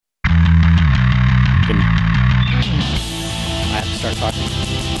I have to start talking.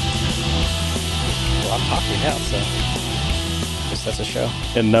 Well, I'm talking now, so I guess that's a show.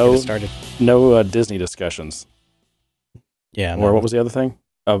 And Get it started. no Disney discussions. Yeah. Or what was the other thing?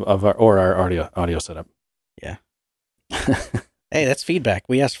 Of our audio setup. Yeah. Hey, that's feedback.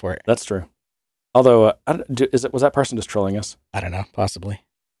 We asked for it. That's true. Although, was that person just trolling us? I don't know. Possibly.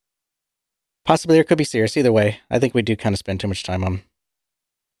 Possibly, or it could be serious. Either way, I think we do kind of spend too much time on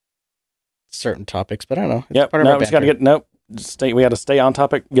certain topics, but I don't know. It's Yep. part of No, our we just got to banter. we got to stay on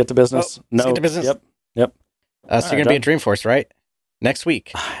topic, get to business. Let's get to business. Yep. So you're going to be at Dreamforce, right? Next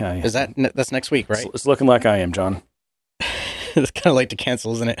week. Yeah. Is that's next week, right? It's looking like I am, John. It's kind of late to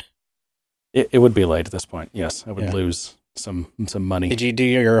cancel, isn't it? It would be late at this point. Yes, I would lose some money. Did you do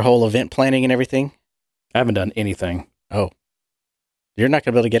your whole event planning and everything? I haven't done anything. Oh. You're not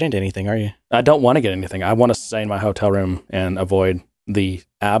going to be able to get into anything, are you? I don't want to get anything. I want to stay in my hotel room and avoid the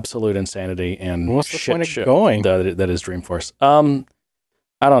absolute insanity and What's the shit point of show going? that is Dreamforce.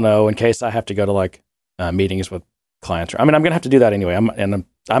 I don't know. In case I have to go to like meetings with clients. I mean, I'm going to have to do that anyway.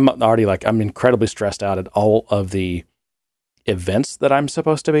 I'm already I'm incredibly stressed out at all of the events that I'm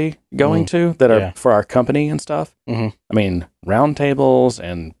supposed to be going to that are for our company and stuff. Mm-hmm. I mean, roundtables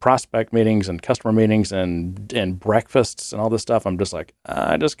and prospect meetings and customer meetings and breakfasts and all this stuff. I'm just like,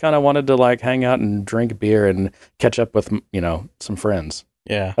 I just kind of wanted to like hang out and drink beer and catch up with, some friends.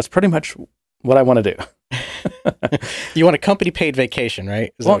 Yeah. That's pretty much what I want to do. You want a company paid vacation,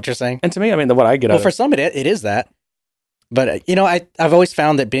 right? Is that what you're saying? And to me, I mean, what I get out of for some, it is that. But, I've always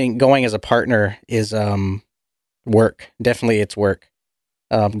found that going as a partner is work. Definitely it's work.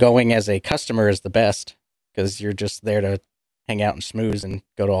 Going as a customer is the best because you're just there to hang out and schmooze and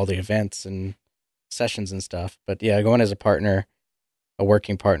go to all the events and sessions and stuff. But yeah, going as a partner, a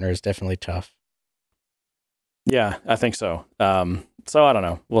working partner is definitely tough. Yeah, I think so. So I don't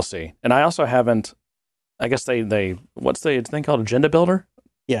know. We'll see. And I also haven't, I guess they what's the thing called Agenda Builder?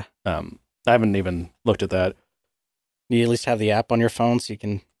 Yeah. I haven't even looked at that. You at least have the app on your phone so you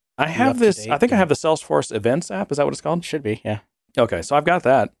can. I have this. I think I have the Salesforce Events app. Is that what it's called? Should be, yeah. Okay, so I've got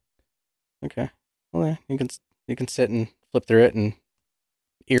that. Okay. Well, yeah, you can sit and flip through it and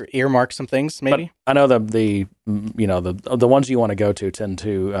earmark some things, maybe. But I know the ones you want to go to tend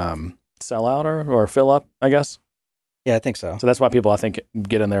to sell out or fill up, I guess. Yeah, I think so. So that's why people, I think,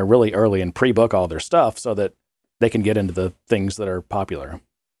 get in there really early and pre-book all their stuff so that they can get into the things that are popular.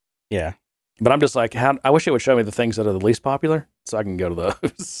 Yeah. But I'm just like, I wish it would show me the things that are the least popular so I can go to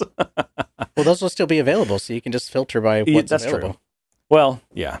those. Well, those will still be available, so you can just filter by what's that's available. True. Well,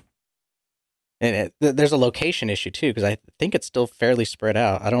 yeah. And there's a location issue, too, because I think it's still fairly spread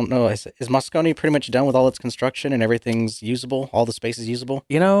out. I don't know. Is Moscone pretty much done with all its construction and everything's usable? All the space is usable?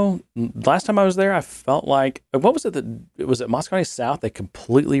 Last time I was there, I felt like, what was it was it Moscone South they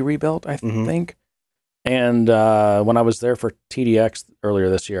completely rebuilt, I think? And when I was there for TDX earlier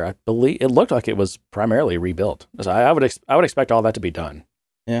this year, I believe it looked like it was primarily rebuilt. So I would expect all that to be done.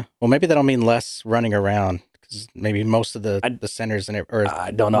 Yeah. Well, maybe that'll mean less running around because maybe most of the centers and I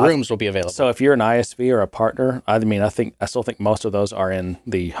don't know. Rooms will be available. So if you're an ISV or a partner, I still think most of those are in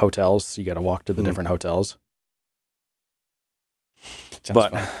the hotels. So you got to walk to the different hotels.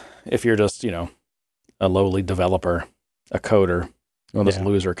 But if you're just a lowly developer, a coder, one of those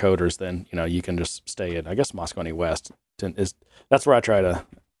loser coders, then you can just stay at, I guess, Moscone West that's where I try to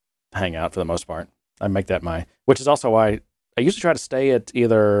hang out for the most part. I make that which is also why I usually try to stay at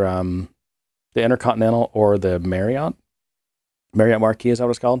either the Intercontinental or the Marriott Marquis, is that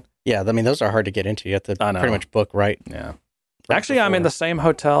what it's called? Yeah, I mean those are hard to get into. You have to pretty much book right. Yeah, actually, I'm in the same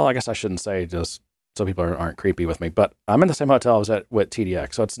hotel. I guess I shouldn't say just so people aren't creepy with me, but I'm in the same hotel I was at with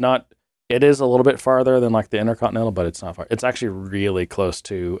TDX, so it's not. It is a little bit farther than like the Intercontinental, but it's not far. It's actually really close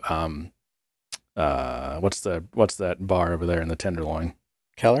to what's that bar over there in the Tenderloin?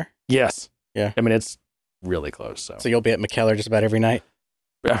 Keller? Yes. Yeah. I mean, it's really close. So you'll be at McKellar just about every night?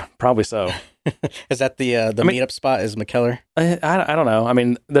 Yeah, probably so. Is that the meetup spot is McKellar? I don't know. I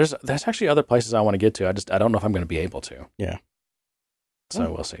mean, there's actually other places I want to get to. I don't know if I'm going to be able to. Yeah.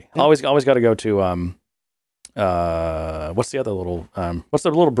 So we'll see. Yeah. Always got to go to what's the other little what's the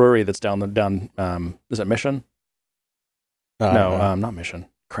little brewery that's down is it Mission? No, not Mission.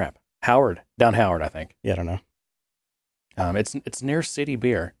 Crap. Howard. Down Howard, I think. Yeah, I don't know. It's near City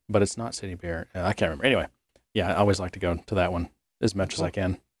Beer, but it's not City Beer. I can't remember. Anyway, yeah, I always like to go to that one as much as I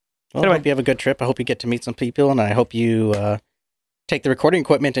can. Well, anyway, I hope you have a good trip. I hope you get to meet some people, and I hope you take the recording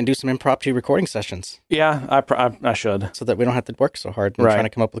equipment and do some impromptu recording sessions. Yeah, I should. So that we don't have to work so hard and trying to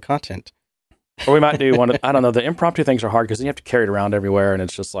come up with content. Or we might do one. I don't know. The impromptu things are hard because you have to carry it around everywhere, and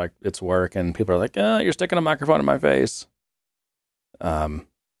it's just like it's work, and people are like, "You're sticking a microphone in my face."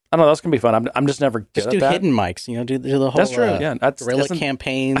 I don't know. That's gonna be fun. I'm just never good Just at do that. hidden mics. Do the whole. That's true. Yeah, guerrilla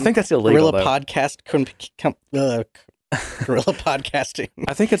campaign. I think that's illegal. Guerrilla podcast. Guerrilla podcasting.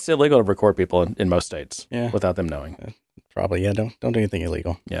 I think it's illegal to record people in most states. Yeah. Without them knowing. Probably. Yeah. Don't do anything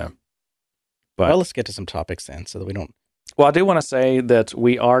illegal. Yeah. But let's get to some topics then, so that we don't. Well, I do want to say that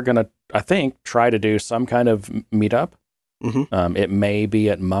we are gonna, I think, try to do some kind of meetup. Mm-hmm. It may be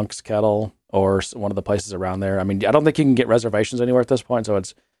at Monk's Kettle or one of the places around there. I mean, I don't think you can get reservations anywhere at this point, so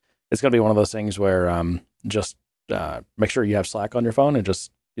it's going to be one of those things where just make sure you have Slack on your phone and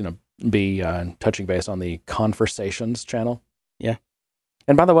just be touching base on the Conversations channel. Yeah.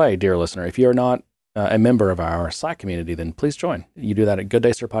 And by the way, dear listener, if you're not a member of our Slack community, then please join. You do that at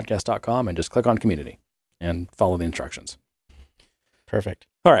gooddaysirpodcast.com and just click on community and follow the instructions. Perfect.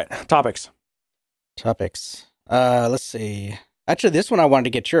 All right, topics. Let's see. Actually, this one I wanted to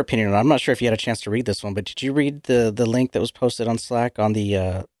get your opinion on. I'm not sure if you had a chance to read this one, but did you read the link that was posted on Slack on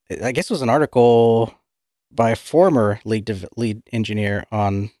the? I guess it was an article by a former lead engineer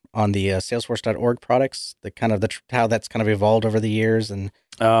on the Salesforce.org products. How that's kind of evolved over the years, and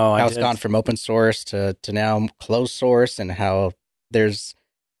how it's gone from open source to now closed source, and how there's.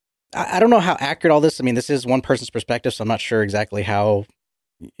 I don't know how accurate all this. I mean, this is one person's perspective, so I'm not sure exactly how.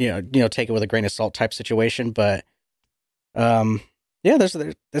 Take it with a grain of salt type situation, but that's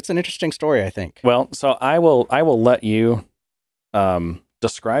an interesting story, I think. Well, so I will let you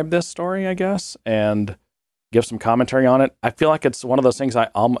describe this story, I guess, and give some commentary on it. I feel like it's one of those things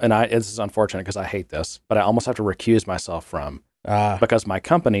this is unfortunate because I hate this, but I almost have to recuse myself from because my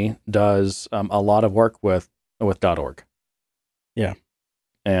company does a lot of work with .org. Yeah.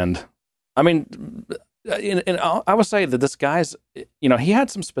 And I mean, and I would say that this guy's, he had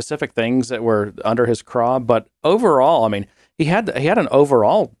some specific things that were under his craw, but overall, I mean, he had an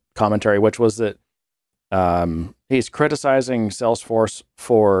overall commentary, which was that he's criticizing Salesforce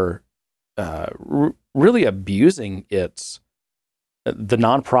for really abusing the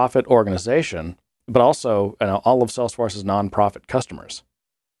nonprofit organization, but also all of Salesforce's nonprofit customers.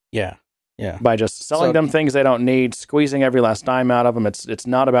 Yeah. Yeah. By just selling them things they don't need, squeezing every last dime out of them. It's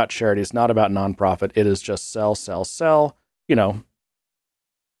not about charity. It's not about nonprofit. It is just sell. So the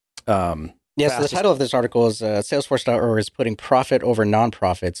title of this article is Salesforce.org is putting profit over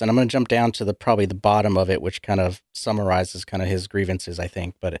nonprofits. And I'm going to jump down to probably the bottom of it, which kind of summarizes kind of his grievances, I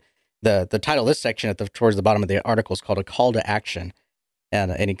think. But the title of this section towards the bottom of the article is called A Call to Action.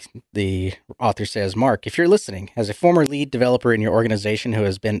 And the author says, Mark, if you're listening, as a former lead developer in your organization who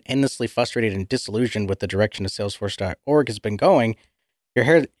has been endlessly frustrated and disillusioned with the direction of Salesforce.org has been going,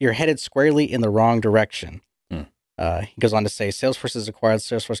 you're headed squarely in the wrong direction. He goes on to say, Salesforce has acquired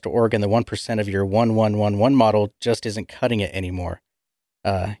Salesforce.org, and the 1% of your 1111 model just isn't cutting it anymore.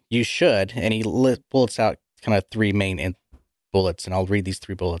 You should, and he bullets out kind of three main bullets, and I'll read these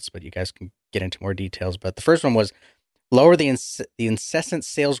three bullets, but you guys can get into more details. But the first one was, lower the incessant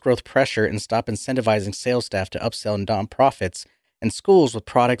sales growth pressure and stop incentivizing sales staff to upsell nonprofits and schools with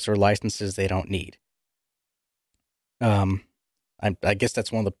products or licenses they don't need. I guess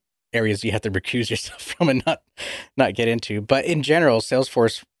that's one of the areas you have to recuse yourself from and not get into. But in general,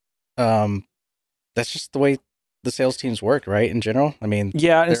 Salesforce, that's just the way the sales teams work, right? In general, I mean,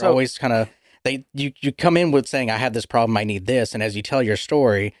 yeah, they're always kind of you come in with saying, "I have this problem, I need this," and as you tell your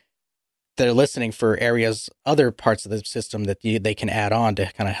story, they're listening for other parts of the system that they can add on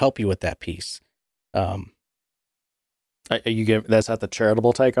to kind of help you with that piece. That's not the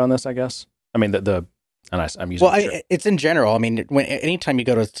charitable take on this, I guess. I mean, I'm using. Well, it's in general. I mean, anytime you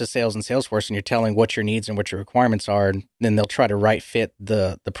go to sales and Salesforce and you're telling what your needs and what your requirements are, then they'll try to right fit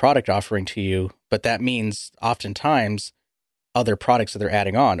the product offering to you. But that means oftentimes other products that they're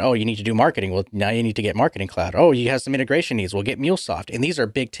adding on. Oh, you need to do marketing. Well, now you need to get Marketing Cloud. Oh, you have some integration needs. We'll get MuleSoft. And these are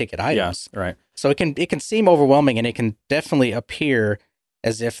big ticket items. Yeah, right. So it can seem overwhelming, and it can definitely appear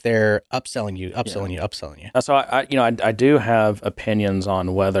as if they're upselling you. So I do have opinions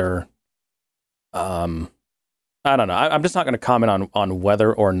on whether, I don't know. I'm just not going to comment on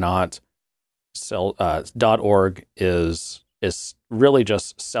whether or not .org is really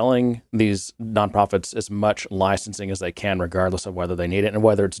just selling these nonprofits as much licensing as they can, regardless of whether they need it and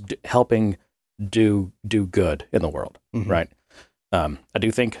whether it's helping do good in the world, right? I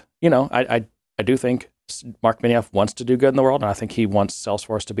do think, I do think Mark Benioff wants to do good in the world, and I think he wants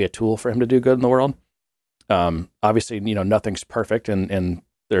Salesforce to be a tool for him to do good in the world. Obviously, nothing's perfect, and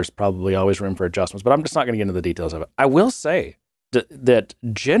there's probably always room for adjustments, but I'm just not going to get into the details of it. I will say that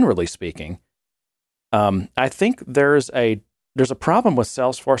generally speaking, I think there's a problem with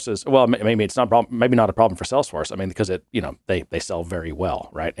Salesforce's. Well, maybe it's not a problem. Maybe not a problem for Salesforce. I mean, because they sell very well,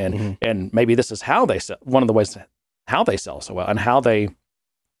 right? And maybe this is how they sell. One of the ways how they sell so well, and how they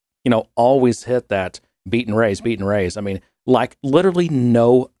always hit that beat and raise. I mean, like literally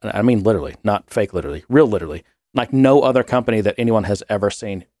literally, not fake literally, real literally, like no other company that anyone has ever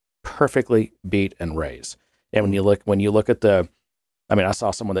seen perfectly beat and raise. And when you look at I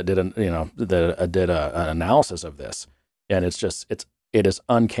saw someone that did an analysis of this, and it is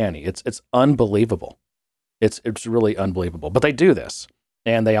uncanny. It's unbelievable. It's really unbelievable. But they do this,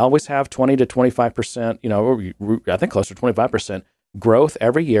 and they always have 20 to 25%, I think closer to 25% growth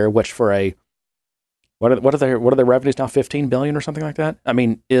every year, which for what are their revenues now, 15 billion or something like that? I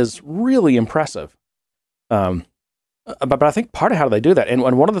mean, is really impressive. But I think part of how they do that, and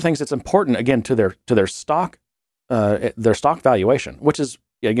one of the things that's important again to their stock valuation, which is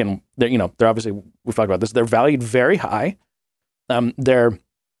again, they're obviously, we've talked about this, they're valued very high.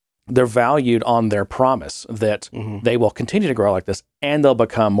 They're valued on their promise that they will continue to grow like this and they'll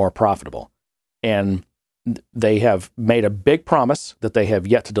become more profitable. And they have made a big promise that they have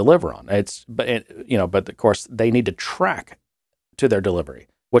yet to deliver on. But of course they need to track to their delivery,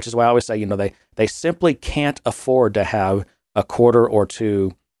 which is why I always say, they simply can't afford to have a quarter or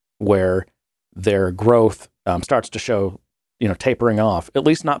two where their growth starts to show, tapering off, at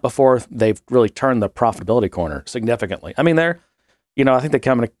least not before they've really turned the profitability corner significantly. I mean, I think they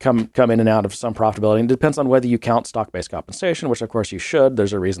come in and out of some profitability. And it depends on whether you count stock-based compensation, which of course you should.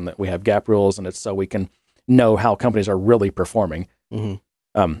 There's a reason that we have GAAP rules, and it's so we can know how companies are really performing.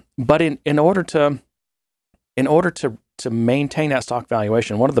 But in order to maintain that stock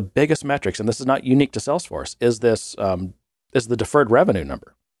valuation, one of the biggest metrics, and this is not unique to Salesforce, is the deferred revenue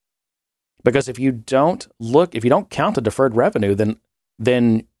number. Because if you don't count the deferred revenue,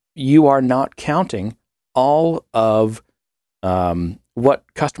 then you are not counting all of what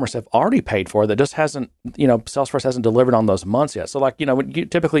customers have already paid for that just hasn't, Salesforce hasn't delivered on those months yet. So like,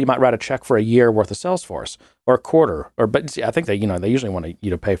 typically you might write a check for a year worth of Salesforce or a quarter, but I think they usually want you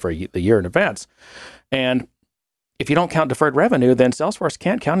to pay for the year in advance. And if you don't count deferred revenue, then Salesforce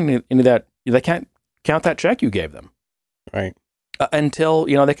can't count any of that. They can't count that check you gave them. Right. Until,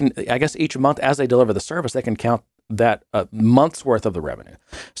 they can, I guess each month as they deliver the service, they can count that month's worth of the revenue.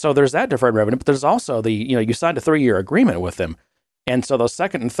 So there's that deferred revenue, but there's also you signed a 3-year agreement with them. And so those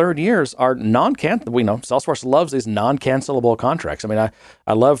second and third years are non-cancelable. Salesforce loves these non-cancelable contracts. I mean,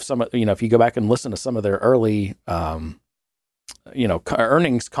 I love some, if you go back and listen to some of their early,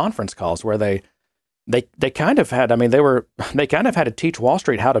 earnings conference calls where they kind of had, they kind of had to teach Wall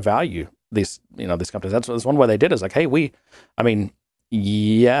Street how to value these companies. That's one way they did is like, hey,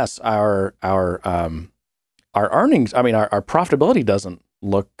 yes, our earnings, our profitability doesn't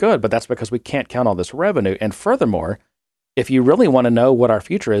look good, but that's because we can't count all this revenue. And furthermore, if you really want to know what our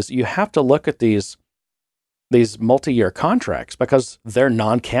future is, you have to look at these multi-year contracts because they're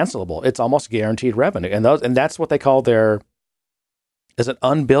non-cancelable. It's almost guaranteed revenue. And that's what they call is it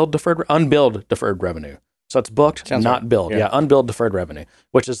unbilled deferred revenue. So it's booked, sounds not right. Billed. Yeah, unbilled deferred revenue,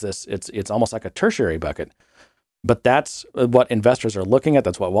 which is this, it's almost like a tertiary bucket. But that's what investors are looking at.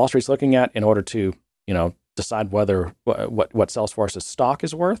 That's what Wall Street's looking at in order to, decide what Salesforce's stock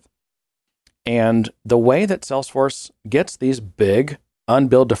is worth. And the way that Salesforce gets these big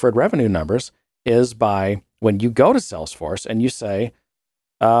unbilled deferred revenue numbers is by when you go to Salesforce and you say,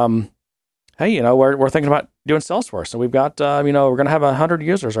 hey, we're thinking about doing Salesforce. So we've got, we're going to have 100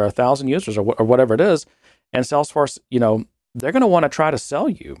 users or 1,000 users or whatever it is. And Salesforce, they're going to want to try to sell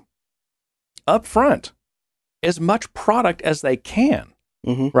you up front as much product as they can,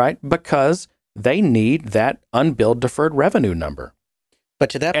 right? Because they need that unbilled deferred revenue number. But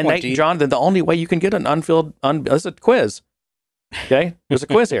to that point, John, then the only way you can get an it's a quiz. Okay, there's a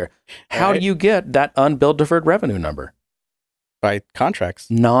quiz here. How do you get that unbilled deferred revenue number? By contracts,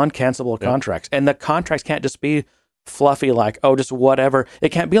 non-cancelable contracts, and the contracts can't just be fluffy like just whatever. It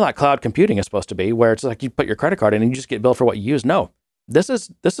can't be like cloud computing is supposed to be, where it's like you put your credit card in and you just get billed for what you use. No, this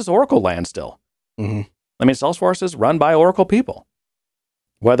is Oracle land still. Salesforce is run by Oracle people,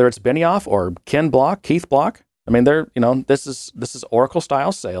 whether it's Benioff or Keith Block. They're, this is Oracle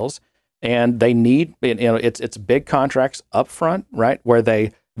style sales, and they need, it's big contracts up front, right? Where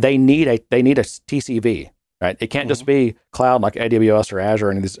they need a TCV, right? It can't just be cloud like AWS or Azure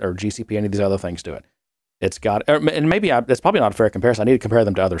or GCP, any of these other things to it. It's got, and maybe that's probably not a fair comparison. I need to compare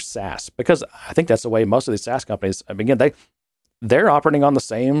them to other SaaS because I think that's the way most of these SaaS companies, they're operating on the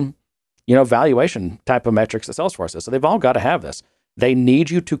same, valuation type of metrics that Salesforce is. So they've all got to have this. They need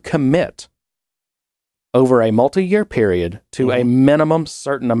you to commit over a multi-year period to a minimum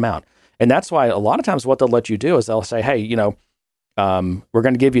certain amount. And that's why a lot of times what they'll let you do is they'll say, hey, we're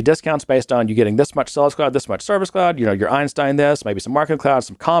going to give you discounts based on you getting this much Sales Cloud, this much Service Cloud, your Einstein this, maybe some Marketing Cloud,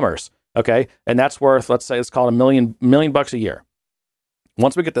 some Commerce, okay? And that's worth, let's say it's called $1 million a year.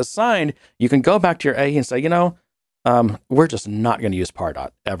 Once we get this signed, you can go back to your AE and say, we're just not going to use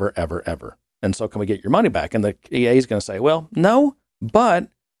Pardot ever, ever, ever. And so can we get your money back? And the EA is going to say, well, no, but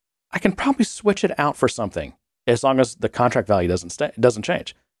I can probably switch it out for something as long as the contract value doesn't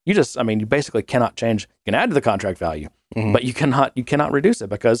change. You basically cannot change. You can add to the contract value, but you cannot reduce it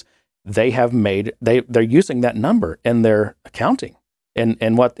because they're using that number in their accounting and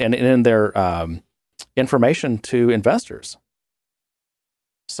in their information to investors.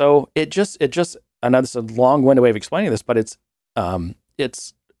 So it just I know this is a long-winded way of explaining this, but it's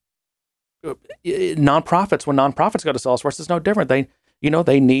nonprofits. When nonprofits go to Salesforce, it's no different. They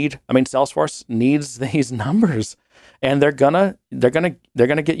need. Salesforce needs these numbers, and they're gonna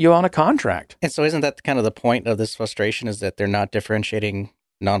get you on a contract. And so, isn't that kind of the point of this frustration? Is that they're not differentiating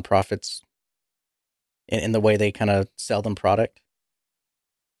nonprofits in the way they kind of sell them product?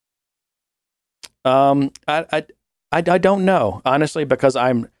 I don't know, honestly, because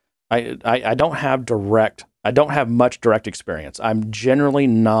I don't have much direct experience. I'm generally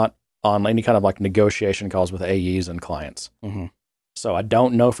not on any kind of like negotiation calls with AEs and clients. Mm-hmm. So I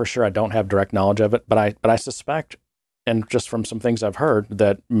don't know for sure. I don't have direct knowledge of it, but I suspect, and just from some things I've heard,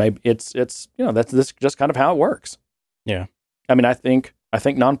 that maybe it's that's this just kind of how it works. Yeah. I think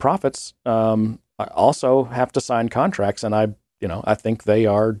nonprofits also have to sign contracts, and I think they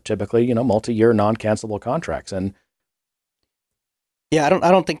are typically multi-year non-cancelable contracts. And yeah,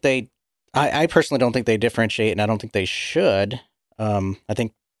 I personally don't think they differentiate, and I don't think they should. I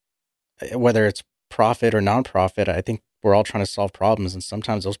think whether it's profit or nonprofit, I think we're all trying to solve problems, and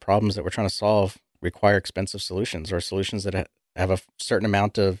sometimes those problems that we're trying to solve require expensive solutions or solutions that have a certain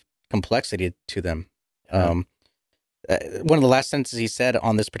amount of complexity to them. Yeah. One of the last sentences he said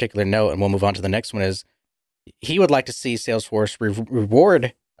on this particular note, and we'll move on to the next one, is he would like to see Salesforce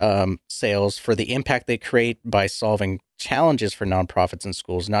reward sales for the impact they create by solving challenges for nonprofits and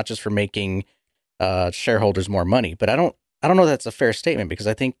schools, not just for making shareholders more money. But I don't know that's a fair statement, because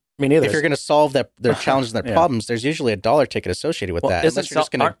I think if you're going to solve their challenges and their problems, there's usually a dollar ticket associated with that. Unless you're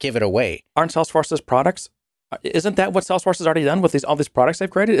just going to give it away. Aren't Salesforce's products? Isn't that what Salesforce has already done with all these products they've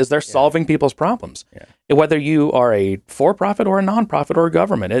created? Is they're solving people's problems, whether you are a for-profit or a nonprofit or a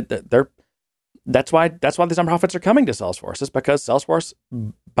government. That's why these nonprofits are coming to Salesforce. Is because Salesforce,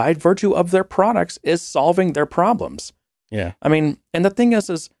 by virtue of their products, is solving their problems. Yeah, and the thing is,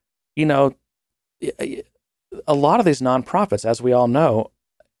 a lot of these nonprofits, as we all know,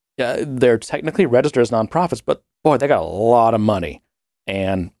 they're technically registered as nonprofits, but boy, they got a lot of money.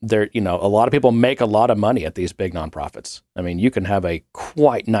 And a lot of people make a lot of money at these big nonprofits. You can have a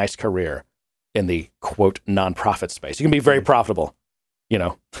quite nice career in the quote nonprofit space. You can be very profitable,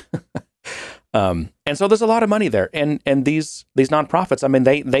 and so there's a lot of money there. And these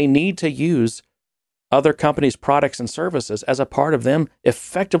nonprofits, they need to use other companies' products and services as a part of them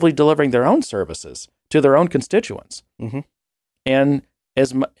effectively delivering their own services to their own constituents. Mm-hmm. And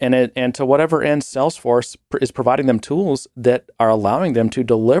to whatever end Salesforce is providing them tools that are allowing them to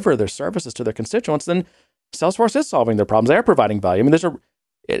deliver their services to their constituents, then Salesforce is solving their problems. They are providing value.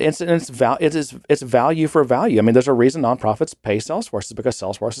 It's value for value. There's a reason nonprofits pay Salesforce, is because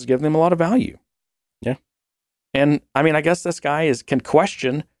Salesforce is giving them a lot of value. Yeah. And I guess this guy can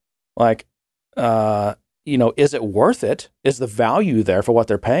question, like, is it worth it? Is the value there for what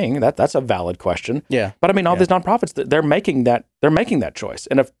they're paying? That's a valid question. Yeah. But all these nonprofits, they're making that choice.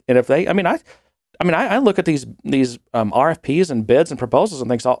 And if they, I look at these RFPs and bids and proposals and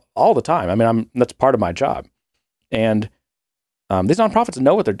things all the time. That's part of my job. And these nonprofits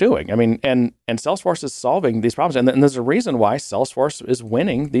know what they're doing. And Salesforce is solving these problems. And there's a reason why Salesforce is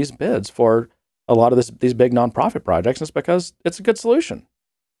winning these bids for a lot of these big nonprofit projects. It's because it's a good solution.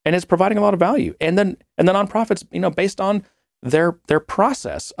 And it's providing a lot of value. And the nonprofits, based on their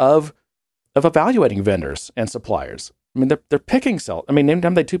process of evaluating vendors and suppliers. They're picking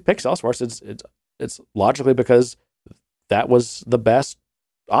anytime they pick Salesforce, it's logically because that was the best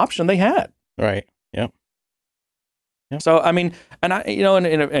option they had. Right. Yeah. So and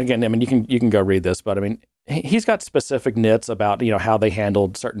again, you can go read this, but he's got specific nits about how they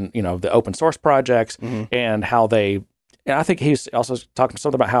handled certain the open source projects, mm-hmm. and how they. And I think he's also talking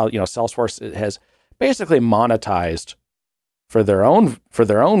something about how Salesforce has basically monetized for their own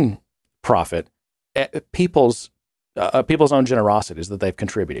profit people's own generosities that they've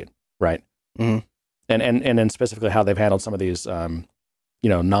contributed, right? Mm-hmm. And then specifically how they've handled some of these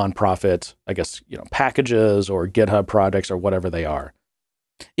nonprofit, I guess packages or GitHub projects or whatever they are.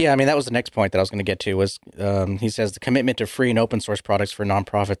 Yeah, that was the next point that I was going to get to. Was he says the commitment to free and open source products for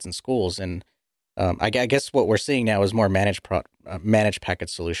nonprofits and schools. And I guess what we're seeing now is more managed package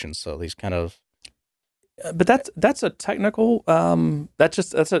solutions. So these kind of But that's a technical.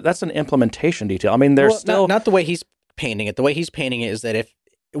 That's an implementation detail. I mean, there's still not the way he's painting it. The way he's painting it is that if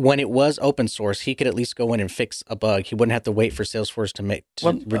when it was open source, he could at least go in and fix a bug. He wouldn't have to wait for Salesforce to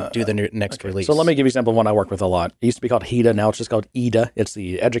do the next release. So let me give you an example of one I work with a lot. It used to be called HEDA. Now it's just called EDA. It's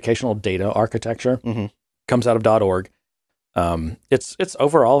the Educational Data Architecture. Mm-hmm. Comes out of .org. It's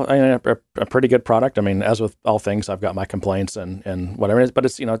overall a pretty good product. I mean, as with all things, I've got my complaints and whatever it is, but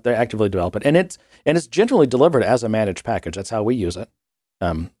it's, they actively develop it, and it's generally delivered as a managed package. That's how we use it.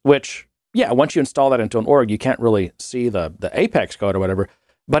 Which, yeah, once you install that into an org, you can't really see the Apex code or whatever,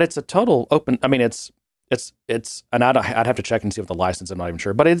 but it's a total open. I mean, it's and I'd have to check and see if the license. I'm not even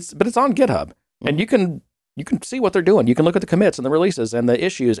sure, but it's on GitHub, and you can see what they're doing. You can look at the commits and the releases and the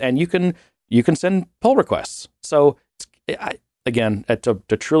issues, and you can send pull requests. So again,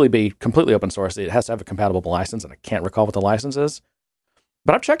 to truly be completely open source, it has to have a compatible license, and I can't recall what the license is.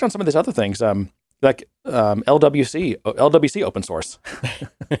 But I've checked on some of these other things, like LWC open source,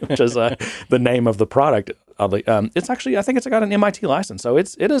 which is the name of the product. It's actually, I think it's got an MIT license, so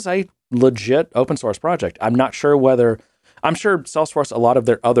it is a legit open source project. I'm sure Salesforce, a lot of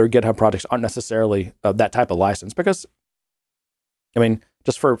their other GitHub projects aren't necessarily that type of license because, I mean,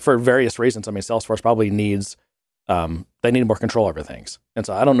 just for various reasons. I mean, Salesforce probably needs. They need more control over things. And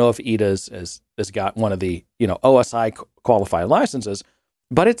so I don't know if EDA has got one of the, OSI qualified licenses,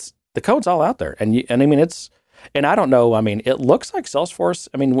 but the code's all out there. And I mean, and I don't know, I mean, it looks like Salesforce,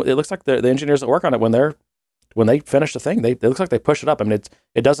 I mean, it looks like the engineers that work on it, when they finish the thing, it looks like they push it up. I mean,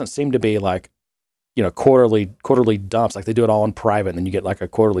 it doesn't seem to be like, quarterly dumps, like they do it all in private, and then you get like a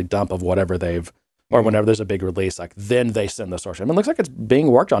quarterly dump of whatever or whenever there's a big release, like then they send the source. I mean, it looks like it's being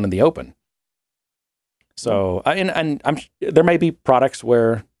worked on in the open. So, and there may be products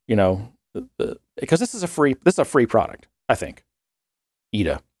where, because this is a free product, I think,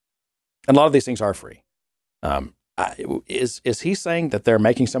 EDA. And a lot of these things are free. Is he saying that they're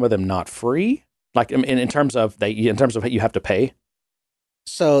making some of them not free? Like in terms of you have to pay?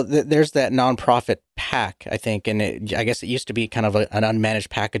 So there's that nonprofit pack, I think, and I guess it used to be kind of an unmanaged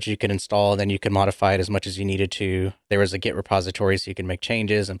package you could install, then you could modify it as much as you needed to. There was a Git repository, so you can make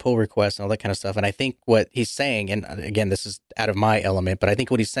changes and pull requests and all that kind of stuff. And I think what he's saying, and again, this is out of my element, but I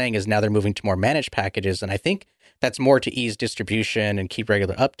think what he's saying is now they're moving to more managed packages, and I think that's more to ease distribution and keep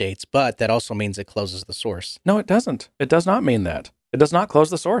regular updates, but that also means it closes the source. No, it doesn't. It does not mean that. It does not close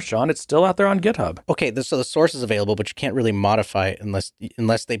the source, Sean. It's still out there on GitHub. Okay, so the source is available, but you can't really modify it unless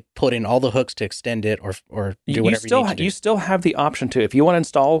they put in all the hooks to extend it or do whatever you need to do. You still have the option to, if you want to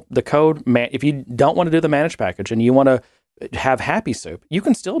install the code, if you don't want to do the managed package and you want to have Happy Soup, you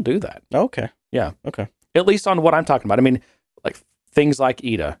can still do that. Okay. Yeah. Okay. At least on what I'm talking about. I mean, like things like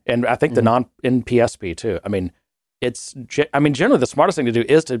EDA, and I think in PSP too. I mean, generally the smartest thing to do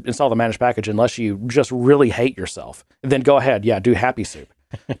is to install the managed package unless you just really hate yourself. And then go ahead, do Happy Soup.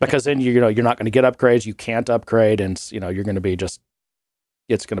 Because then you're not going to get upgrades, you can't upgrade, and you're going to be it's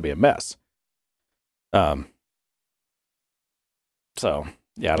going to be a mess. So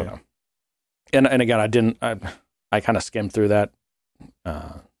yeah, I don't know. And again, I kind of skimmed through that.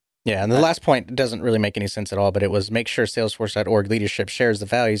 Yeah, and the last point doesn't really make any sense at all, but it was make sure Salesforce.org leadership shares the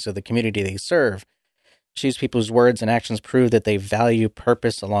values of the community they serve. Choose people's words and actions prove that they value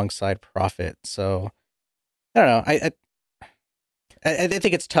purpose alongside profit. So, I don't know. I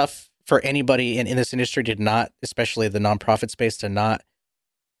think it's tough for anybody in this industry to not, especially the nonprofit space, to not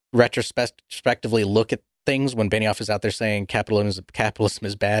retrospectively look at things when Benioff is out there saying capitalism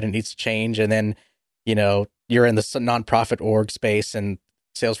is bad and needs to change. And then, you're in the nonprofit org space and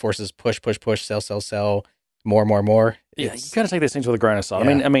Salesforce is push, sell, more. Yeah, you got to take these things with a grain of salt.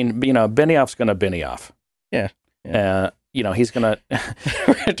 Yeah. I mean, Benioff's going to Benioff. Yeah. He's going to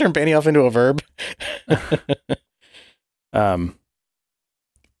turn Benioff into a verb. I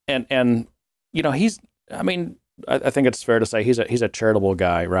think it's fair to say he's a charitable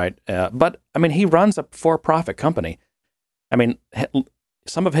guy, right? But I mean, he runs a for-profit company. I mean,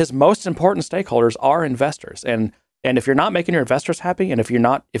 some of his most important stakeholders are investors, and if you're not making your investors happy, and if your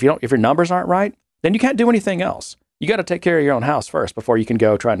numbers aren't right, then you can't do anything else. You got to take care of your own house first before you can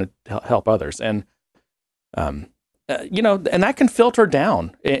go trying to help others. And and that can filter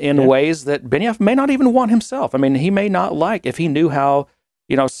down in ways that Benioff may not even want himself. I mean, he may not like if he knew how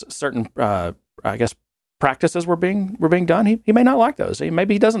certain I guess practices were being done. He may not like those.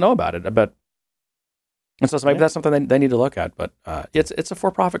 Maybe he doesn't know about it. But and so maybe that's something they need to look at. But it's a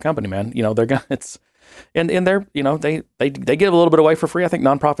for-profit company, man. They're gonna and they're they give a little bit away for free. I think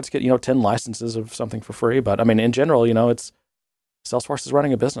nonprofits get 10 licenses of something for free. But I mean, in general, it's Salesforce is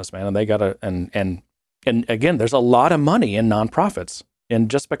running a business, man, and they gotta and again, there's a lot of money in nonprofits. And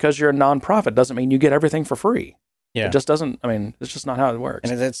just because you're a nonprofit doesn't mean you get everything for free. Yeah. It just doesn't, I mean, it's just not how it works.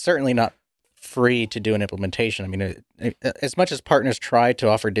 And it's certainly not free to do an implementation. I mean, as much as partners try to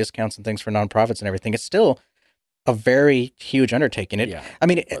offer discounts and things for nonprofits and everything, it's still a very huge undertaking. I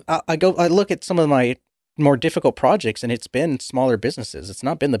mean, I look at some of my more difficult projects, and it's been smaller businesses. It's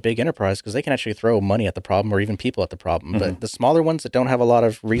not been the big enterprise because they can actually throw money at the problem or even people at the problem. But the smaller ones that don't have a lot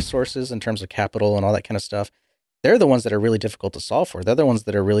of resources in terms of capital and all that kind of stuff, they're the ones that are really difficult to solve for. They're the ones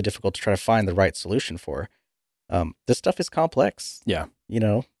that are really difficult to try to find the right solution for. This stuff is complex. Yeah.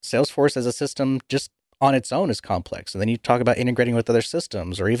 Salesforce as a system just on its own is complex. And then you talk about integrating with other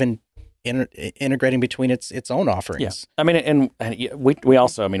systems or even integrating between its own offerings. Yeah. I mean, and we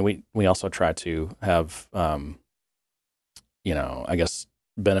also, I mean, we also try to have, I guess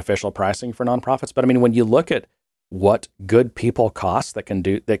beneficial pricing for nonprofits. But I mean, when you look at what good people cost that can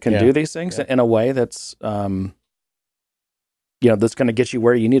do these things in a way that's, that's going to get you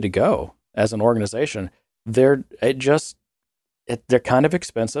where you need to go as an organization, they're kind of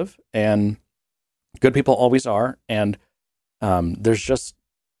expensive, and good people always are. And there's just,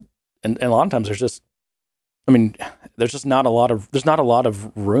 and a lot of times there's just not a lot of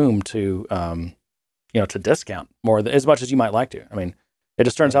room to, to discount as much as you might like to. I mean, it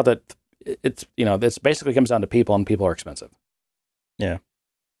just turns out that it's basically comes down to people, and people are expensive. Yeah.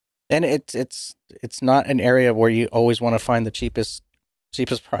 And it's not an area where you always want to find the cheapest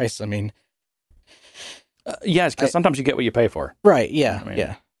price. I mean, because sometimes you get what you pay for. Right. Yeah.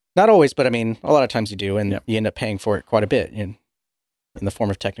 Yeah. Not always, but I mean, a lot of times you do, and you end up paying for it quite a bit in the form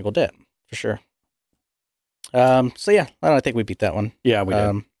of technical debt, for sure. So yeah, I think we beat that one. Yeah, we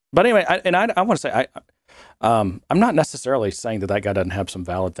did. But anyway, I want to say I'm not necessarily saying that guy doesn't have some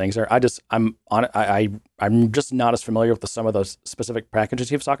valid things there. I'm just not as familiar with some of those specific packages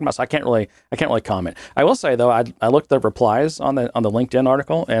he was talking about, so I can't really comment. I will say though, I looked at the replies on the LinkedIn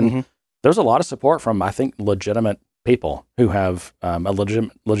article, and there's a lot of support from, I think, legitimate people who have a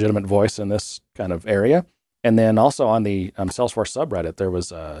legitimate voice in this kind of area. And then also on the Salesforce subreddit, there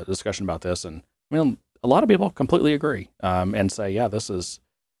was a discussion about this, and I mean, a lot of people completely agree and say, yeah, this is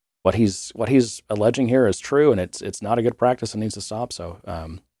what he's alleging here is true, and it's not a good practice and needs to stop. So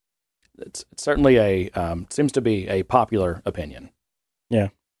it's certainly seems to be a popular opinion. Yeah.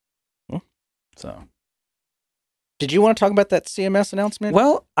 So, did you want to talk about that CMS announcement?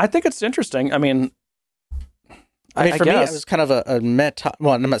 Well, I think it's interesting. I mean, for me, it was kind of a meta.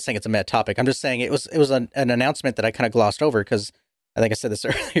 Well, I'm not saying it's a meta topic. I'm just saying it was an announcement that I kind of glossed over because I think I said this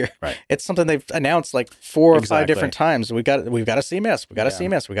earlier. Right. It's something they've announced like 4 or 5 different times. We've got a CMS. We got a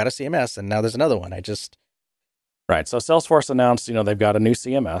CMS. We got a CMS, and now there's another one. Right. So Salesforce announced, they've got a new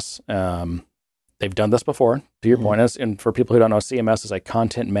CMS. They've done this before. To your point, and for people who don't know, CMS is a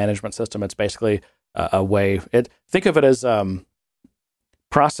content management system. It's basically a way. Think of it as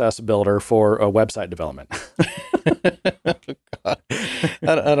process builder for a website development. God.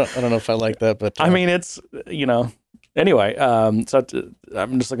 I don't know if I like that, but I mean, it's anyway. So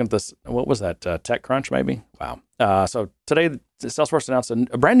I'm just looking at this. What was that? TechCrunch, maybe. Wow. So today, Salesforce announced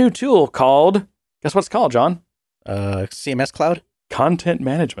a brand new tool called. Guess what it's called, John? CMS Cloud Content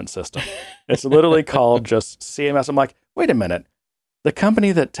Management System. It's literally called just CMS. I'm like, wait a minute. The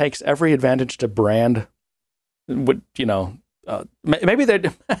company that takes every advantage to brand would, maybe they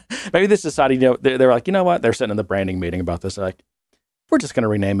decided, they're like, you know what? They're sitting in the branding meeting about this. They're like, we're just going to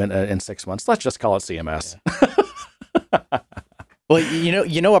rename it in 6 months. Let's just call it CMS. Yeah.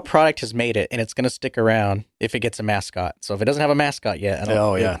 Well, a product has made it, and it's going to stick around if it gets a mascot. So if it doesn't have a mascot yet,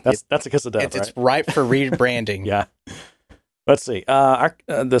 that's a kiss of death. It's ripe for rebranding. Yeah. Let's see.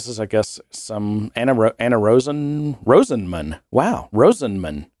 This is, I guess, some Anna Rosenman. Wow,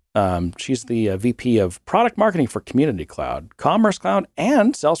 Rosenman. She's the VP of Product Marketing for Community Cloud, Commerce Cloud,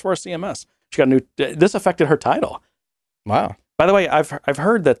 and Salesforce CMS. She got a new. This affected her title. Wow. By the way, I've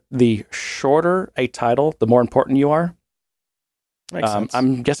heard that the shorter a title, the more important you are. Makes sense.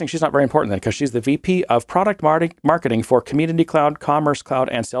 I'm guessing she's not very important then, because she's the VP of Product Marketing for Community Cloud, Commerce Cloud,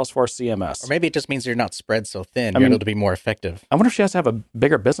 and Salesforce CMS. Or maybe it just means you're not spread so thin. You're able to be more effective. I wonder if she has to have a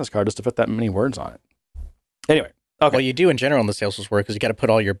bigger business card just to fit that many words on it. Anyway. Okay. Well, you do in general in the Salesforce work because you got to put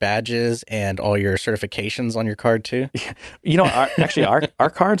all your badges and all your certifications on your card too. Our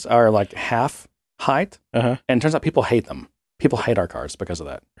cards are like half height, and it turns out people hate them. People hate our cards because of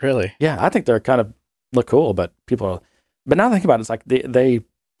that. Really? Yeah, I think they're kind of look cool, but But now think about it, it's like they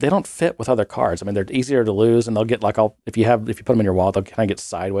don't fit with other cards. I mean, they're easier to lose, and they'll get like if you put them in your wallet, they'll kind of get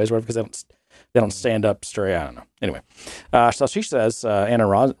sideways or whatever because they don't stand up straight. I don't know. Anyway, so she says, Anna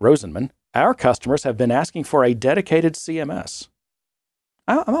Rosenman, our customers have been asking for a dedicated CMS.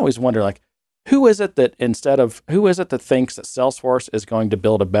 I'm always wondering, like, who is it that thinks that Salesforce is going to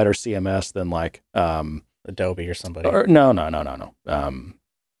build a better CMS than like Adobe or somebody? Or, no.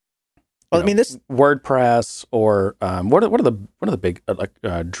 Well, I mean, this WordPress or what are the big like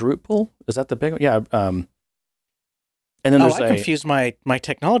Drupal? Is that the big one? Yeah. And then there's I confused my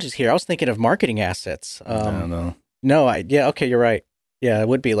technologies here. I was thinking of marketing assets. No. Okay, you're right. Yeah, it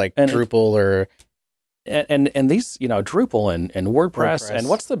would be like Drupal or and these, Drupal and WordPress and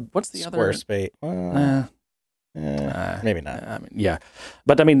what's the other Squarespace? Maybe not. I mean, yeah,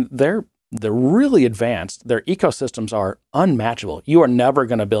 but I mean they're really advanced. Their ecosystems are unmatchable. You are never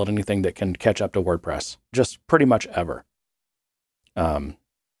going to build anything that can catch up to WordPress, just pretty much ever.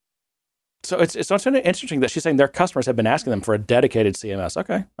 So it's interesting that she's saying their customers have been asking them for a dedicated CMS.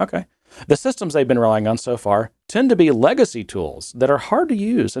 Okay. The systems they've been relying on so far tend to be legacy tools that are hard to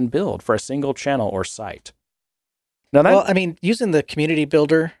use and build for a single channel or site. Now, I mean, using the community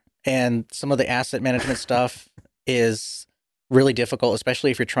builder and some of the asset management stuff is really difficult, especially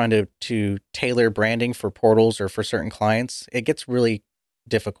if you're trying to tailor branding for portals or for certain clients. It gets really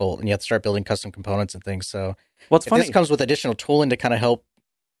difficult, and you have to start building custom components and things. So, what's funny, this comes with additional tooling to kind of help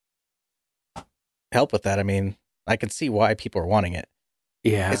with that. I mean, I can see why people are wanting it.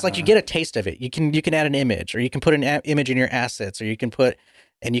 Yeah, it's like you get a taste of it. You can add an image, or you can put an image in your assets, or you can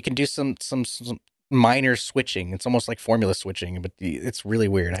do some minor switching. It's almost like formula switching, but it's really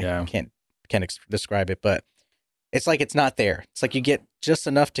weird. I can't describe it, but it's like it's not there. It's like you get just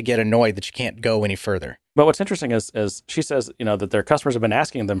enough to get annoyed that you can't go any further. But what's interesting is she says, that their customers have been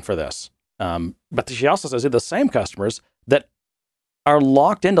asking them for this. But she also says the same customers that are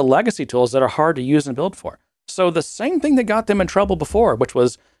locked into legacy tools that are hard to use and build for. So the same thing that got them in trouble before, which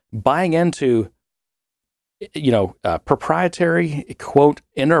was buying into, proprietary, quote,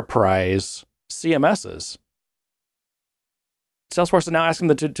 enterprise CMSs. Salesforce is now asking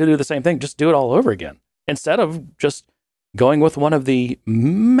them to do the same thing, just do it all over again, instead of just going with one of the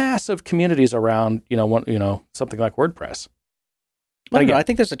massive communities around, something like WordPress. I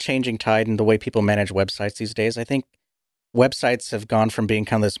think there's a changing tide in the way people manage websites these days. I think websites have gone from being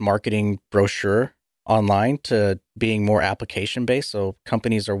kind of this marketing brochure online to being more application based. So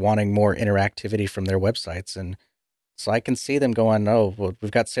companies are wanting more interactivity from their websites. And so I can see them going, oh, well, we've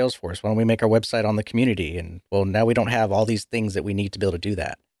got Salesforce. Why don't we make our website on the community? And well, now we don't have all these things that we need to be able to do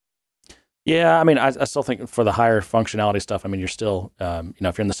that. Yeah, I mean, I still think for the higher functionality stuff, I mean, you're still, if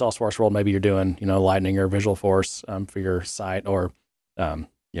you're in the Salesforce world, maybe you're doing, Lightning or Visualforce for your site, or, and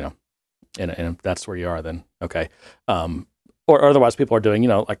if that's where you are, then okay. Or otherwise, people are doing,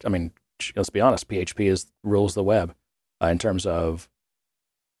 let's be honest, PHP rules the web in terms of,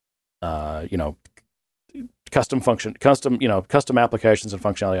 custom applications and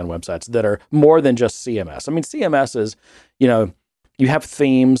functionality on websites that are more than just CMS. I mean, CMS is, you have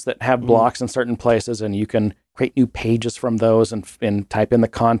themes that have blocks in certain places, and you can create new pages from those and type in the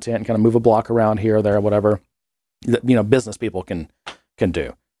content and kind of move a block around here or there or whatever that, business people can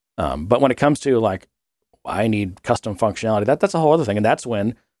do. But when it comes to like, I need custom functionality, that's a whole other thing. And that's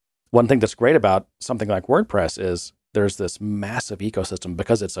when one thing that's great about something like WordPress is there's this massive ecosystem,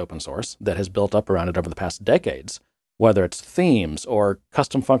 because it's open source, that has built up around it over the past decades, whether it's themes or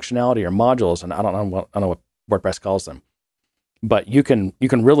custom functionality or modules. And I don't know what WordPress calls them. But you can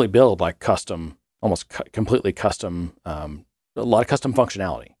really build like custom, almost completely custom, a lot of custom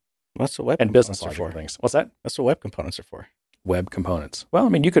functionality. That's what web and business logic for things. What's that? That's what web components are for. Web components. Well, I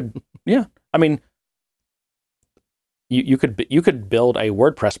mean, you could, yeah. I mean, you could build a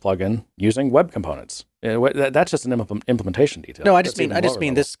WordPress plugin using web components. That's just an implementation detail. No, I just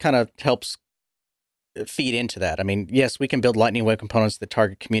mean this kind of helps feed into that. I mean, yes, we can build Lightning web components that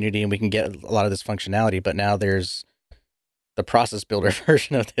target community, and we can get a lot of this functionality. But now there's the process builder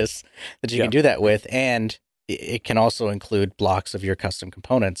version of this that you can do that with, and it can also include blocks of your custom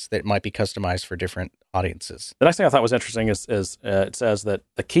components that might be customized for different audiences. The next thing I thought was interesting is it says that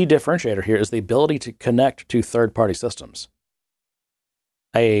the key differentiator here is the ability to connect to third-party systems.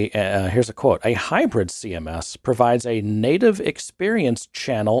 Here's a quote: "A hybrid CMS provides a native experience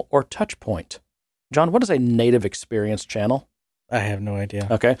channel or touch point." John, what is a native experience channel? I have no idea.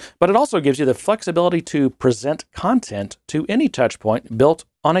 Okay. But it also gives you the flexibility to present content to any touch point built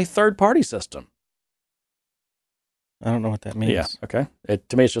on a third-party system. I don't know what that means. Yeah. Okay.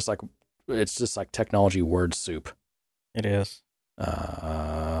 To me, it's just like technology word soup. It is.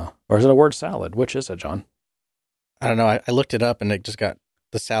 Or is it a word salad? Which is it, John? I don't know. I looked it up, and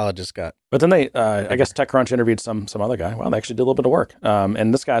the salad just got. But then I guess TechCrunch interviewed some other guy. Well, they actually did a little bit of work.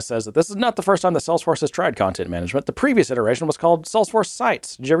 And this guy says that this is not the first time that Salesforce has tried content management. The previous iteration was called Salesforce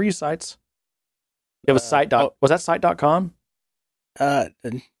Sites. Did you ever use Sites? It was was that site.com?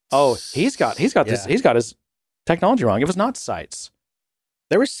 Oh, he's got this. He's got his technology wrong. It was not Sites.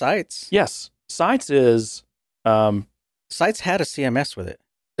 There were Sites. Yes, Sites is Sites had a CMS with it.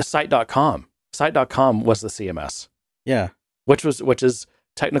 Site.com. Site.com was the CMS. Yeah, which is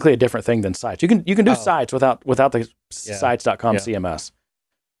technically a different thing than Sites. You can do Sites without the Sites.com CMS.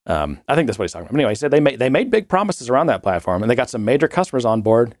 I think that's what he's talking about. But anyway, he said they made big promises around that platform, and they got some major customers on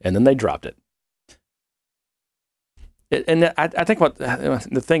board, and then they dropped it. And I think what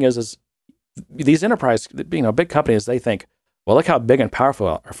the thing is these enterprise, big companies, they think, well, look how big and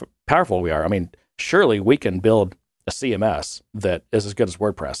powerful we are. I mean, surely we can build a CMS that is as good as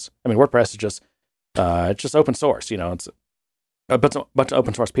WordPress. I mean, WordPress is just it's just open source. It's a bunch of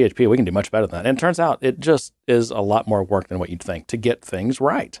open source PHP. We can do much better than that. And it turns out it just is a lot more work than what you'd think to get things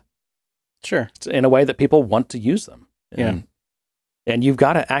right. Sure, in a way that people want to use them. And you've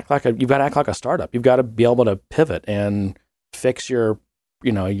got to act like a startup. You've got to be able to pivot and fix your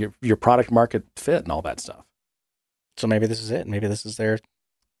product market fit and all that stuff. So maybe this is it. Maybe this is their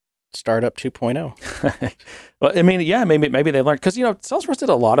startup 2.0. Well, I mean, yeah, maybe they learned, because Salesforce did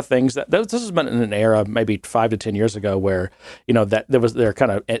a lot of things that this has been in an era maybe 5 to 10 years ago where that there was their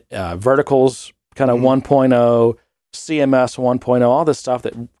kind of verticals kind of 1.0. CMS 1.0, all this stuff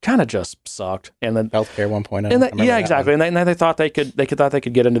that kind of just sucked, and then healthcare 1.0. And exactly. And they thought they could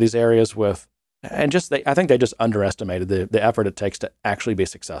get into these areas with, and I think they just underestimated the effort it takes to actually be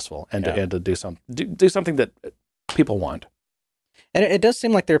successful and to do something that people want. And it does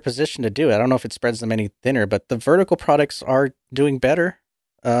seem like they're positioned to do it. I don't know if it spreads them any thinner, but the vertical products are doing better.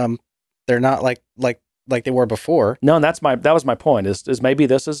 They're not like they were before. No, and that was my point. Is maybe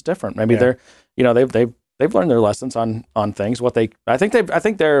this is different. Maybe they're they've learned their lessons on things. I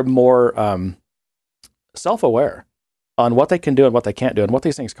think they're more self-aware on what they can do and what they can't do and what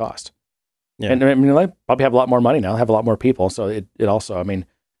these things cost. Yeah. And I mean, they probably have a lot more money now, have a lot more people. So it also, I mean,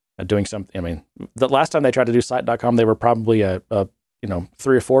 doing something. I mean, the last time they tried to do Site.com, they were probably a $3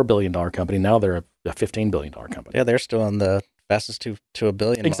 or $4 billion company. Now they're a $15 billion company. Yeah, they're still on the fastest to $1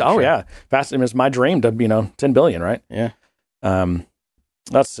 billion. Yeah, fast. I mean, it's my dream to $10 billion, right? Yeah.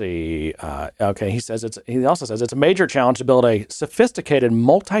 Let's see. Okay, he also says it's a major challenge to build a sophisticated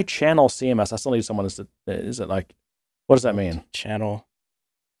multi-channel CMS. I still need someone. Is it like, what does that mean? Channel.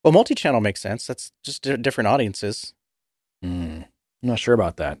 Well, multi-channel makes sense. That's just different audiences. I'm not sure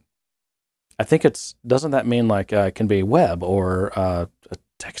about that. I think doesn't that mean like it can be web or a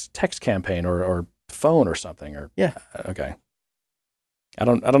text campaign or phone or something or okay. I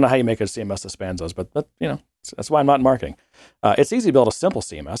don't know how you make a CMS that spans those, but that's why I'm not in marketing. It's easy to build a simple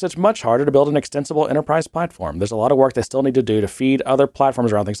CMS. It's much harder to build an extensible enterprise platform. There's a lot of work they still need to do to feed other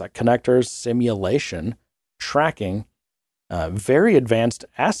platforms around things like connectors, simulation, tracking, very advanced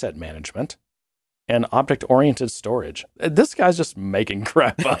asset management, and object-oriented storage. This guy's just making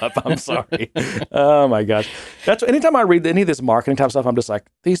crap up. I'm sorry. Oh my gosh. Anytime I read any of this marketing type stuff, I'm just like,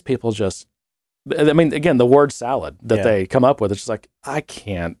 these people just. I mean, again, the word salad that they come up with, it's just like, I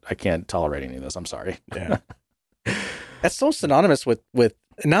can't tolerate any of this. I'm sorry. Yeah. That's so synonymous with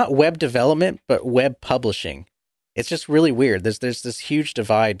not web development, but web publishing. It's just really weird. There's this huge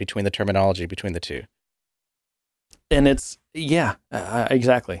divide between the terminology between the two. And it's,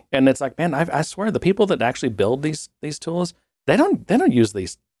 exactly. And it's like, man, I swear the people that actually build these tools, they don't use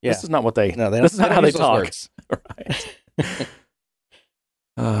these. Yeah. This is not what this is not how they talk. Right.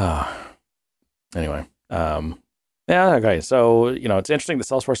 Anyway, okay. So, it's interesting that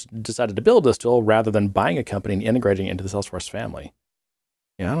Salesforce decided to build this tool rather than buying a company and integrating it into the Salesforce family.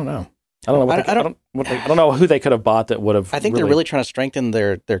 Yeah, I don't know. I don't know who they could have bought that would have. I think they're really trying to strengthen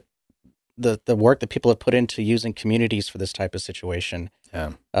the work that people have put into using communities for this type of situation.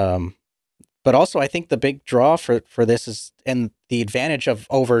 Yeah. But also, I think the big draw for this is, and the advantage of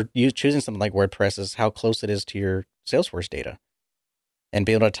choosing something like WordPress is how close it is to your Salesforce data. And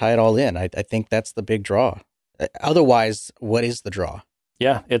be able to tie it all in. I think that's the big draw. Otherwise, what is the draw?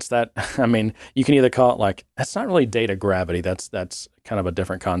 Yeah, it's that. I mean, you can either call it like, that's not really data gravity. That's kind of a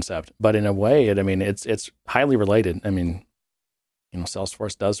different concept. But in a way, it's highly related. I mean,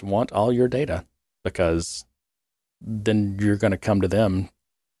 Salesforce does want all your data because then you're going to come to them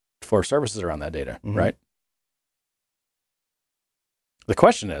for services around that data, right? The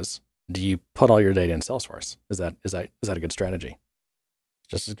question is, do you put all your data in Salesforce? Is that a good strategy?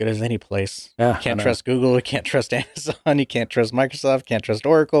 Just as good as any place. Yeah, you can't trust Google. You can't trust Amazon. You can't trust Microsoft. Can't trust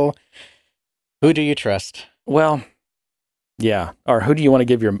Oracle. Who do you trust? Well, yeah. Or who do you want to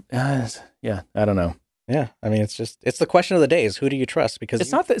give your? I don't know. Yeah, I mean, it's the question of the day is who do you trust? Because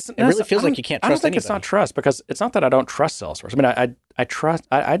it's not that it really feels like you can't trust. I don't think anybody. It's not trust, because it's not that I don't trust Salesforce. I mean, I trust.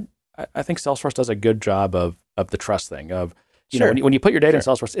 I think Salesforce does a good job of the trust thing. Of you know, Sure. when you put your data in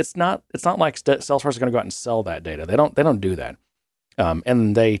Sure. Salesforce, it's not like Salesforce is going to go out and sell that data. They don't do that.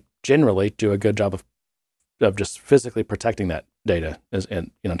 And they generally do a good job of just physically protecting that data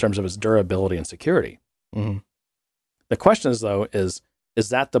in terms of its durability and security. Mm-hmm. The question is though, is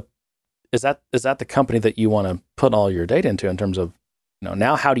that the company that you want to put all your data into in terms of, you know,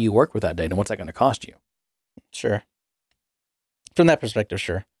 now how do you work with that data and what's that going to cost you? Sure. From that perspective,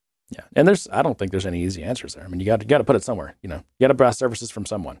 sure. Yeah. And I don't think there's any easy answers there. I mean, you got to put it somewhere, you know, you got to buy services from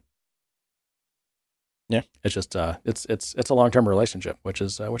someone. Yeah. It's just, it's a long-term relationship, which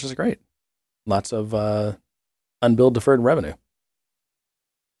is great. Lots of, unbilled deferred revenue.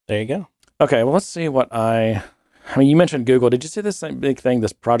 There you go. Okay. Well, let's see what I mean, you mentioned Google. Did you see this big thing,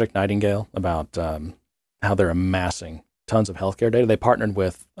 this Project Nightingale, about how they're amassing tons of healthcare data? They partnered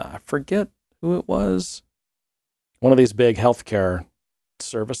with, I forget who it was, one of these big healthcare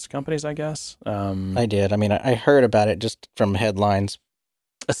service companies, I guess. I did. I mean, I heard about it just from headlines.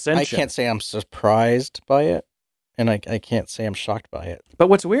 Ascension. I can't say I'm surprised by it, and I can't say I'm shocked by it. But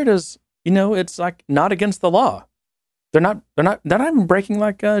what's weird is, you know, it's like not against the law. They're not even breaking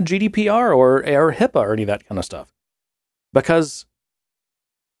like GDPR or HIPAA or any of that kind of stuff, because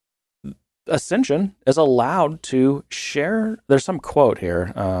Ascension is allowed to share. There's some quote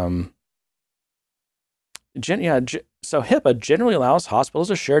here. So HIPAA generally allows hospitals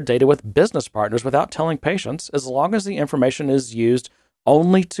to share data with business partners without telling patients, as long as the information is used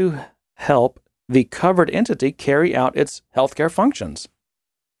only to help the covered entity carry out its healthcare functions.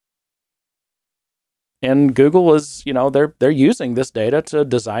 And Google is, you know, they're using this data to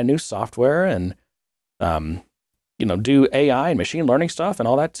design new software and, you know, do AI and machine learning stuff and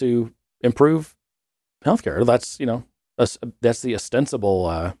all that to improve healthcare. That's, you know, that's the ostensible.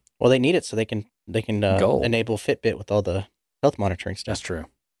 Well, they need it so they can goal. enable Fitbit with all the health monitoring stuff. That's true.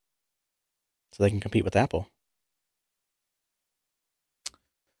 So they can compete with Apple.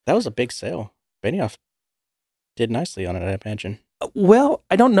 That was a big sale. Benioff did nicely on it, I imagine. Well,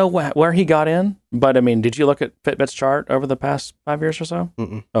 I don't know where he got in, but I mean, did you look at Fitbit's chart over the past 5 years or so?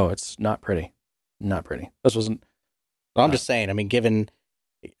 Mm-mm. Oh, it's not pretty. Not pretty. This wasn't. Well, I'm just saying, I mean, given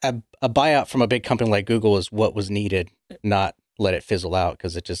a buyout from a big company like Google is what was needed, not let it fizzle out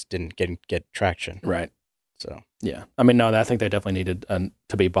because it just didn't get traction. Right. So, yeah. I mean, no, I think they definitely needed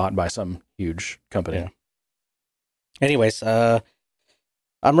to be bought by some huge company. Yeah. Anyways, I'm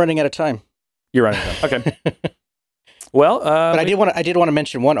running out of time. You're running out of time. Okay. Well, but I did want to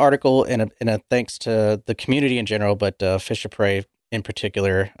mention one article in a thanks to the community in general, but Fisher Prey in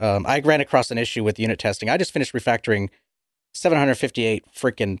particular. I ran across an issue with unit testing. I just finished refactoring 758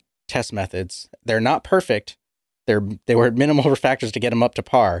 freaking test methods. They're not perfect. They were minimal refactors to get them up to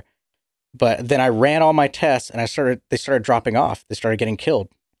par. But then I ran all my tests and they started dropping off. They started getting killed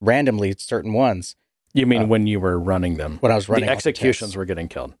randomly, certain ones. You mean when you were running them? When I was running the executions were getting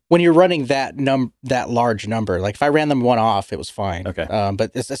killed. When you're running that large number, like if I ran them one off, it was fine. Okay.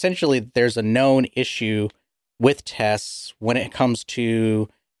 But it's essentially there's a known issue with tests when it comes to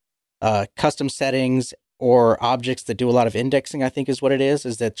custom settings or objects that do a lot of indexing, I think is what it is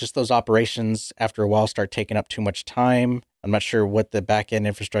that just those operations after a while start taking up too much time. I'm not sure what the back-end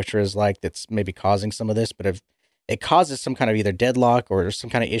infrastructure is like that's maybe causing some of this, but if it causes some kind of either deadlock or some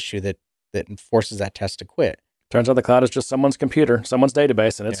kind of issue that forces that test to quit. Turns out the cloud is just someone's computer, someone's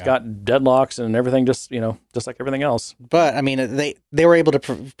database, and it's got deadlocks and everything just like everything else. But I mean, they were able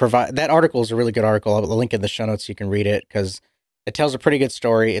to provide, that article is a really good article. I'll link in the show notes so you can read it because it tells a pretty good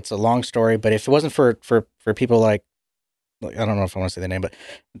story. It's a long story, but if it wasn't for people like, I don't know if I want to say the name,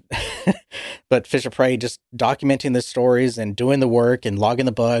 but Fisher Prey just documenting the stories and doing the work and logging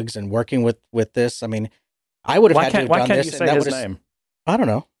the bugs and working with this. I mean, I would have had to have done this. Why can't you say his name? I don't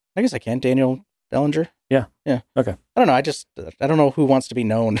know. I guess I can. Daniel Bellinger. Yeah. I Okay. don't know. I don't know who wants to be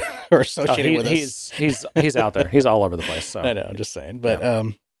known or associated with us. He's out there. He's all over the place. So I know. I'm just saying. But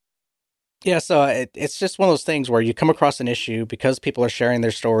so it's just one of those things where you come across an issue because people are sharing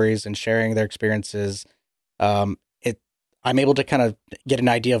their stories and sharing their experiences. I'm able to kind of get an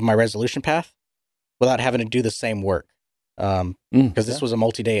idea of my resolution path without having to do the same work. Because this was a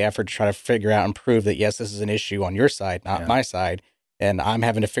multi-day effort to try to figure out and prove that, yes, this is an issue on your side, not my side. And I'm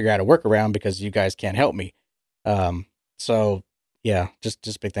having to figure out a workaround because you guys can't help me. So yeah,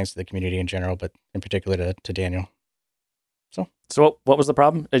 just big thanks to the community in general, but in particular to Daniel. So what was the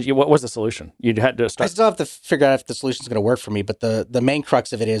problem? What was the solution? You had to start. I still have to figure out if the solution is going to work for me, but the main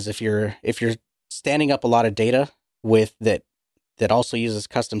crux of it is if you're standing up a lot of data with that also uses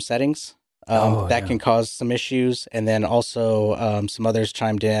custom settings, that can cause some issues. And then also some others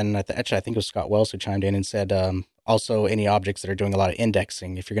chimed in. Actually, I think it was Scott Wells who chimed in and said also any objects that are doing a lot of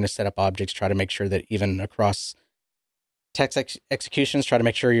indexing. If you're going to set up objects, try to make sure that even across text executions, try to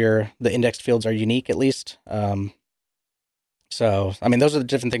make sure the indexed fields are unique at least. So, I mean, those are the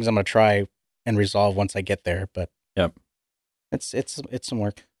different things I'm going to try and resolve once I get there. But yep, it's some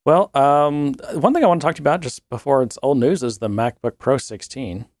work. Well, one thing I want to talk to you about just before it's old news is the MacBook Pro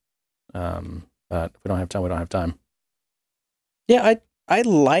 16. But if we don't have time, we don't have time. Yeah, I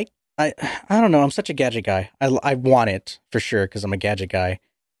don't know. I'm such a gadget guy. I want it for sure because I'm a gadget guy,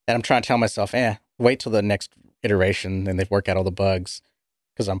 and I'm trying to tell myself, wait till the next iteration and they've worked out all the bugs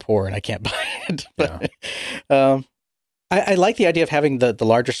because I'm poor and I can't buy it. But I like the idea of having the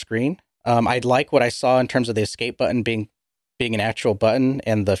larger screen. I like what I saw in terms of the escape button being an actual button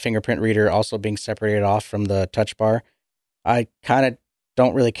and the fingerprint reader also being separated off from the touch bar. I kind of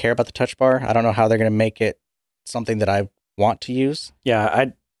don't really care about the touch bar. I don't know how they're going to make it something that I want to use. Yeah,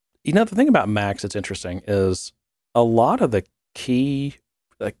 the thing about Macs that's interesting is a lot of the key,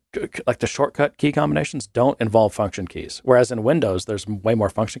 like the shortcut key combinations don't involve function keys. Whereas in Windows, there's way more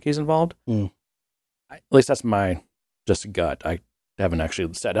function keys involved. At least that's my just gut. I haven't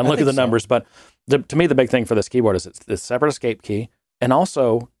actually sat down and looked at the numbers, but to me, the big thing for this keyboard is it's the separate escape key. And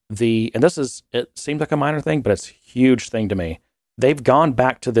also it seems like a minor thing, but it's a huge thing to me. They've gone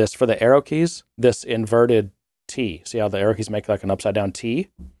back to this for the arrow keys, this inverted T. See how the arrow keys make like an upside down T?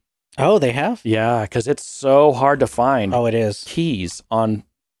 Oh, they have? Yeah, because it's so hard to find it is. Keys on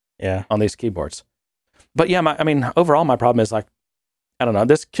these keyboards. But yeah, overall, my problem is like, I don't know,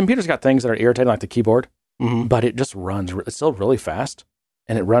 this computer's got things that are irritating like the keyboard, but it just runs. It's still really fast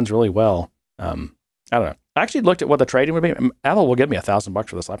and it runs really well. I don't know. I actually looked at what the trade-in would be. Apple will give me $1,000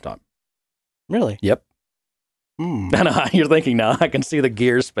 for this laptop. Really? Yep. I know you're thinking now. I can see the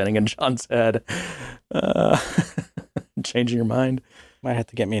gears spinning in John's head. Changing your mind. Might have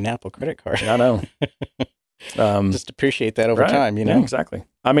to get me an Apple credit card. I know. Just appreciate that over time, you know? Yeah, exactly.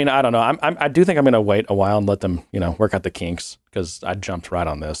 I mean, I don't know. I do think I'm going to wait a while and let them, work out the kinks because I jumped right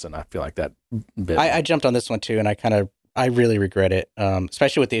on this and I feel like that bit. I jumped on this one too and I really regret it,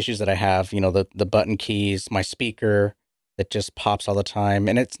 especially with the issues that I have, the button keys, my speaker that just pops all the time.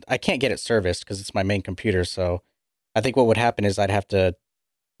 And I can't get it serviced because it's my main computer. So I think what would happen is I'd have to,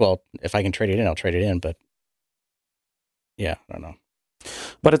 well, if I can trade it in, I'll trade it in. But yeah, I don't know.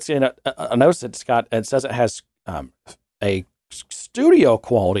 But it's in a notice it says it has a studio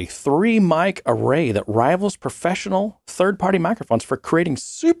quality 3 mic array that rivals professional third-party microphones for creating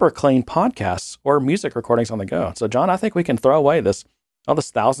super clean podcasts or music recordings on the go. So, John, I think we can throw away all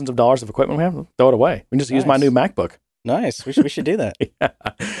this thousands of dollars of equipment we have. Throw it away. We can just use my new MacBook. Nice. We should do that. Yeah.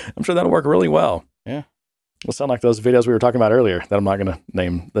 I'm sure that'll work really well. Yeah. It'll sound like those videos we were talking about earlier that I'm not going to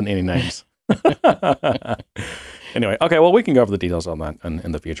name any names. Anyway, okay, well, we can go over the details on that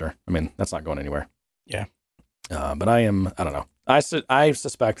in the future. I mean, that's not going anywhere. Yeah. But I don't know. I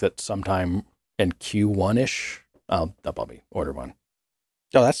suspect that sometime in Q1-ish, I'll probably order one.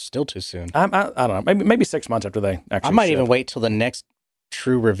 Oh, that's still too soon. I don't know. Maybe 6 months after they actually I might ship. even wait till the next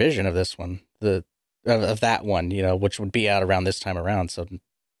true revision of this one, of that one, which would be out around this time around. So,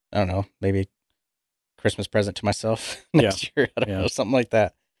 I don't know, maybe Christmas present to myself next year. I don't know, something like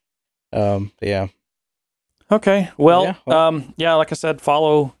that. But yeah. Okay. Well, like I said,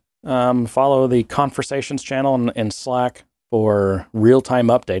 follow the Conversations channel in Slack for real-time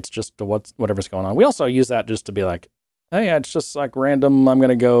updates, just to whatever's going on. We also use that just to be like, hey, it's just like random. I'm going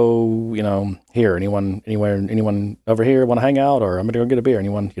to go, here. Anyone over here want to hang out, or I'm going to go get a beer.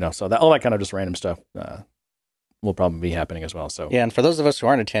 Anyone, so that all that kind of just random stuff will probably be happening as well. So yeah, and for those of us who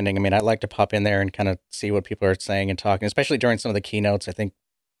aren't attending, I mean, I'd like to pop in there and kind of see what people are saying and talking, especially during some of the keynotes. I think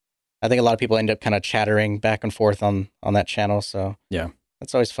a lot of people end up kind of chattering back and forth on that channel. So yeah,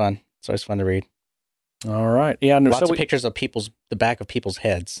 that's always fun. It's always fun to read. All right. Yeah. Lots of pictures of the back of people's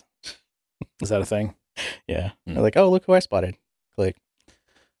heads. Is that a thing? Yeah. They're like, oh, look who I spotted. Click.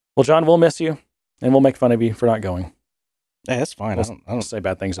 Well, John, we'll miss you and we'll make fun of you for not going. Hey, that's fine. I don't say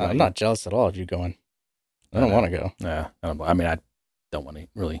bad things about you. I'm not jealous at all of you going. I don't want to go. Yeah. I don't want to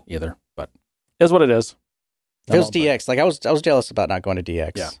really either, but it is what it is. If it was DX, like I was jealous about not going to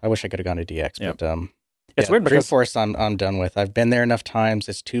DX. Yeah. I wish I could have gone to DX, but it's weird because Dreamforce I'm done with. I've been there enough times.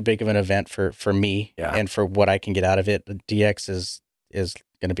 It's too big of an event for me and for what I can get out of it. DX is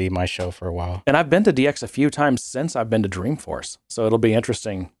going to be my show for a while. And I've been to DX a few times since I've been to Dreamforce, so it'll be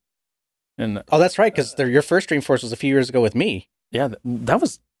interesting. And that's right, because your first Dreamforce was a few years ago with me. Yeah, that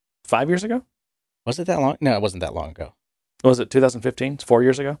was 5 years ago. Was it that long? No, it wasn't that long ago. Was it 2015? It's 4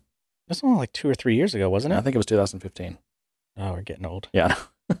 years ago. That's only like 2 or 3 years ago, wasn't it? I think it was 2015. Oh, we're getting old. Yeah.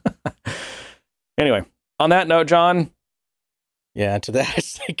 Anyway, on that note, John. Yeah, to that I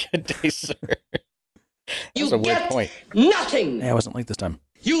say good day, sir. That's a weird point. Nothing. Yeah, I wasn't late this time.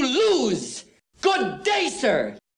 You lose. Good day, sir.